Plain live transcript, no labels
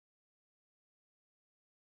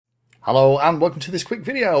Hello and welcome to this quick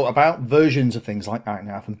video about versions of things like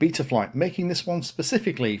INAV and Betaflight, making this one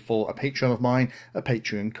specifically for a Patreon of mine, a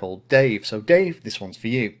Patreon called Dave. So Dave, this one's for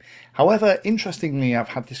you. However, interestingly, I've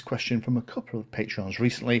had this question from a couple of Patreons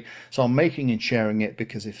recently, so I'm making and sharing it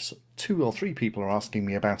because if 2 or 3 people are asking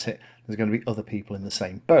me about it, there's going to be other people in the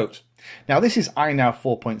same boat. Now this is INAV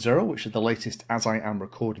 4.0, which is the latest as I am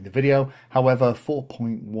recording the video. However,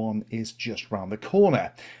 4.1 is just round the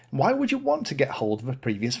corner. Why would you want to get hold of a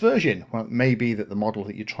previous version? Well, it may be that the model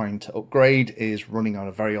that you're trying to upgrade is running on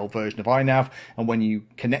a very old version of INAV, and when you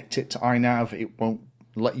connect it to INAV, it won't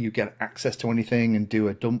let you get access to anything and do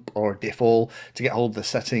a dump or a diff all to get hold of the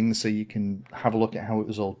settings so you can have a look at how it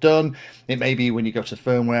was all done. It may be when you go to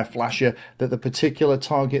firmware flasher that the particular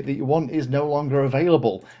target that you want is no longer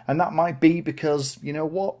available, and that might be because, you know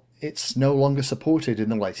what, it's no longer supported in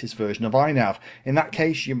the latest version of INAV. In that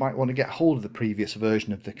case, you might want to get hold of the previous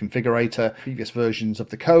version of the configurator, previous versions of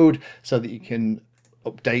the code, so that you can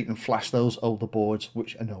update and flash those older boards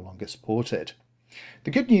which are no longer supported.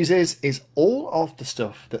 The good news is all of the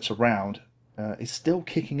stuff that's around is still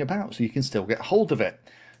kicking about, so you can still get hold of it.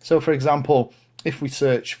 So for example, if we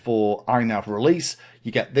search for INAV release,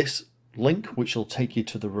 you get this link which will take you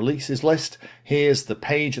to the releases list. Here's the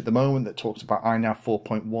page at the moment that talks about INAV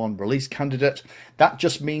 4.1 release candidate. That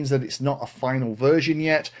just means that it's not a final version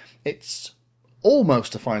yet. It's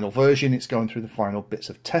almost a final version. It's going through the final bits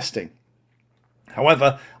of testing.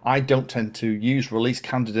 However, I don't tend to use release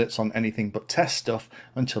candidates on anything but test stuff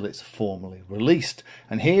until it's formally released.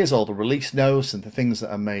 And here's all the release notes and the things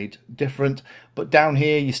that are made different. But down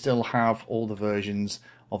here you still have all the versions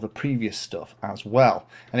of the previous stuff as well.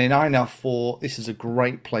 And in INAV 4, this is a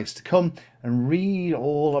great place to come and read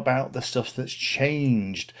all about the stuff that's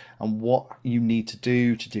changed and what you need to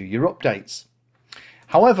do your updates.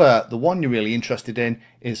 However, the one you're really interested in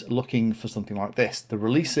is looking for something like this, the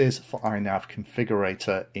releases for INAV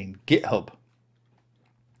configurator in GitHub.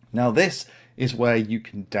 Now this is where you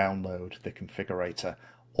can download the configurator.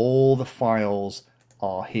 All the files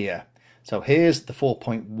are here. So here's the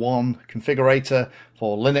 4.1 configurator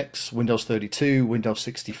for Linux, Windows 32, Windows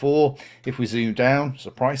 64. If we zoom down,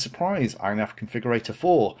 surprise, surprise, INAV configurator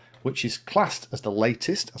 4, which is classed as the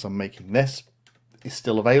latest as I'm making this, is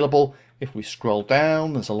still available. If we scroll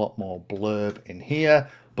down, there's a lot more blurb in here,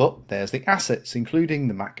 but there's the assets, including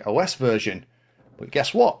the Mac OS version. But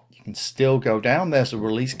guess what? You can still go down. There's a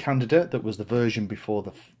release candidate that was the version before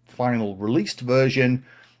the final released version.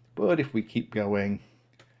 But if we keep going,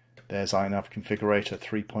 there's INAV configurator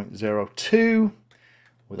 3.02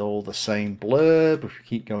 with all the same blurb. If we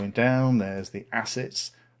keep going down, there's the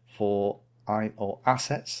assets for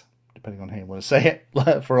assets, depending on how you want to say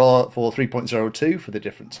it, for 3.02 for the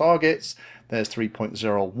different targets. There's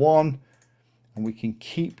 3.01, and we can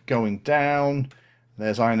keep going down.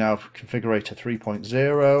 There's INAV configurator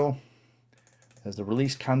 3.0. There's the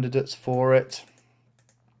release candidates for it.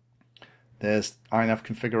 There's INAV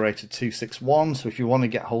configurator 261. So if you want to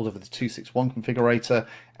get hold of the 261 configurator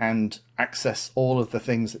and access all of the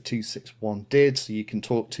things that 261 did, so you can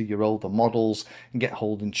talk to your older models and get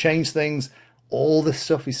hold and change things, all this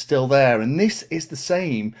stuff is still there. And this is the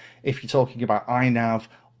same if you're talking about INAV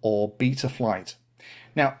or Betaflight.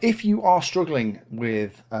 Now, if you are struggling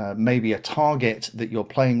with maybe a target that you're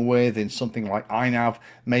playing with in something like INAV,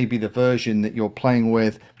 maybe the version that you're playing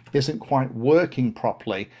with isn't quite working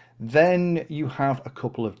properly, then you have a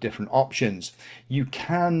couple of different options. You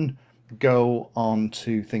can go on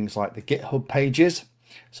to things like the Github Pages.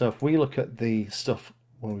 So if we look at the stuff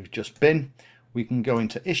where we've just been, we can go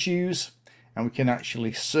into issues and we can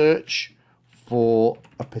actually search for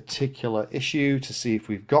a particular issue to see if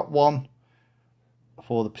we've got one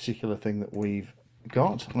for the particular thing that we've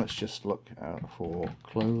got. Let's just look out for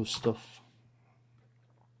closed stuff.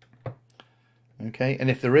 Okay,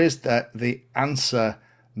 and if there is, that the answer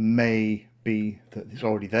may be that it's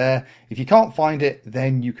already there. If you can't find it,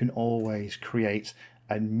 then you can always create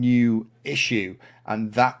a new issue,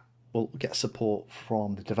 and that will get support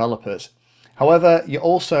from the developers. However, you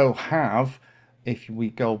also have, if we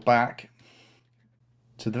go back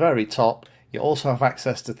to the very top, you also have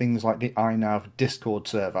access to things like the INAV Discord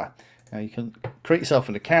server. Now you can create yourself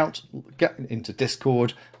an account, get into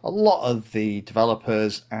Discord. A lot of the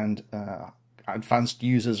developers and advanced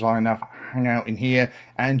users of INAV hang out in here,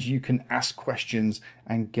 and you can ask questions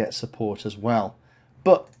and get support as well.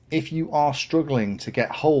 But if you are struggling to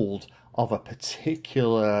get hold of a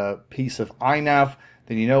particular piece of INAV,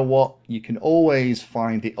 then you know what? You can always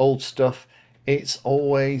find the old stuff. It's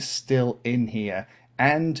always still in here,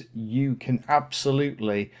 and you can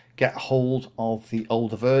absolutely get hold of the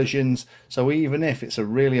older versions. So even if it's a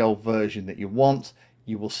really old version that you want,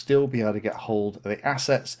 you will still be able to get hold of the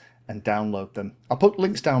assets and download them. I'll put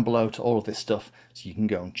links down below to all of this stuff so you can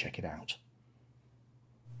go and check it out.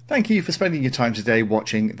 Thank you for spending your time today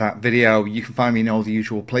watching that video. You can find me in all the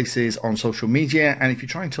usual places on social media, and if you're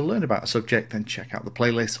trying to learn about a subject, then check out the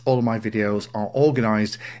playlist. All of my videos are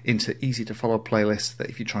organised into easy to follow playlists that,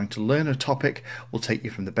 if you're trying to learn a topic, will take you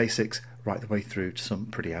from the basics right the way through to some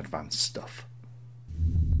pretty advanced stuff.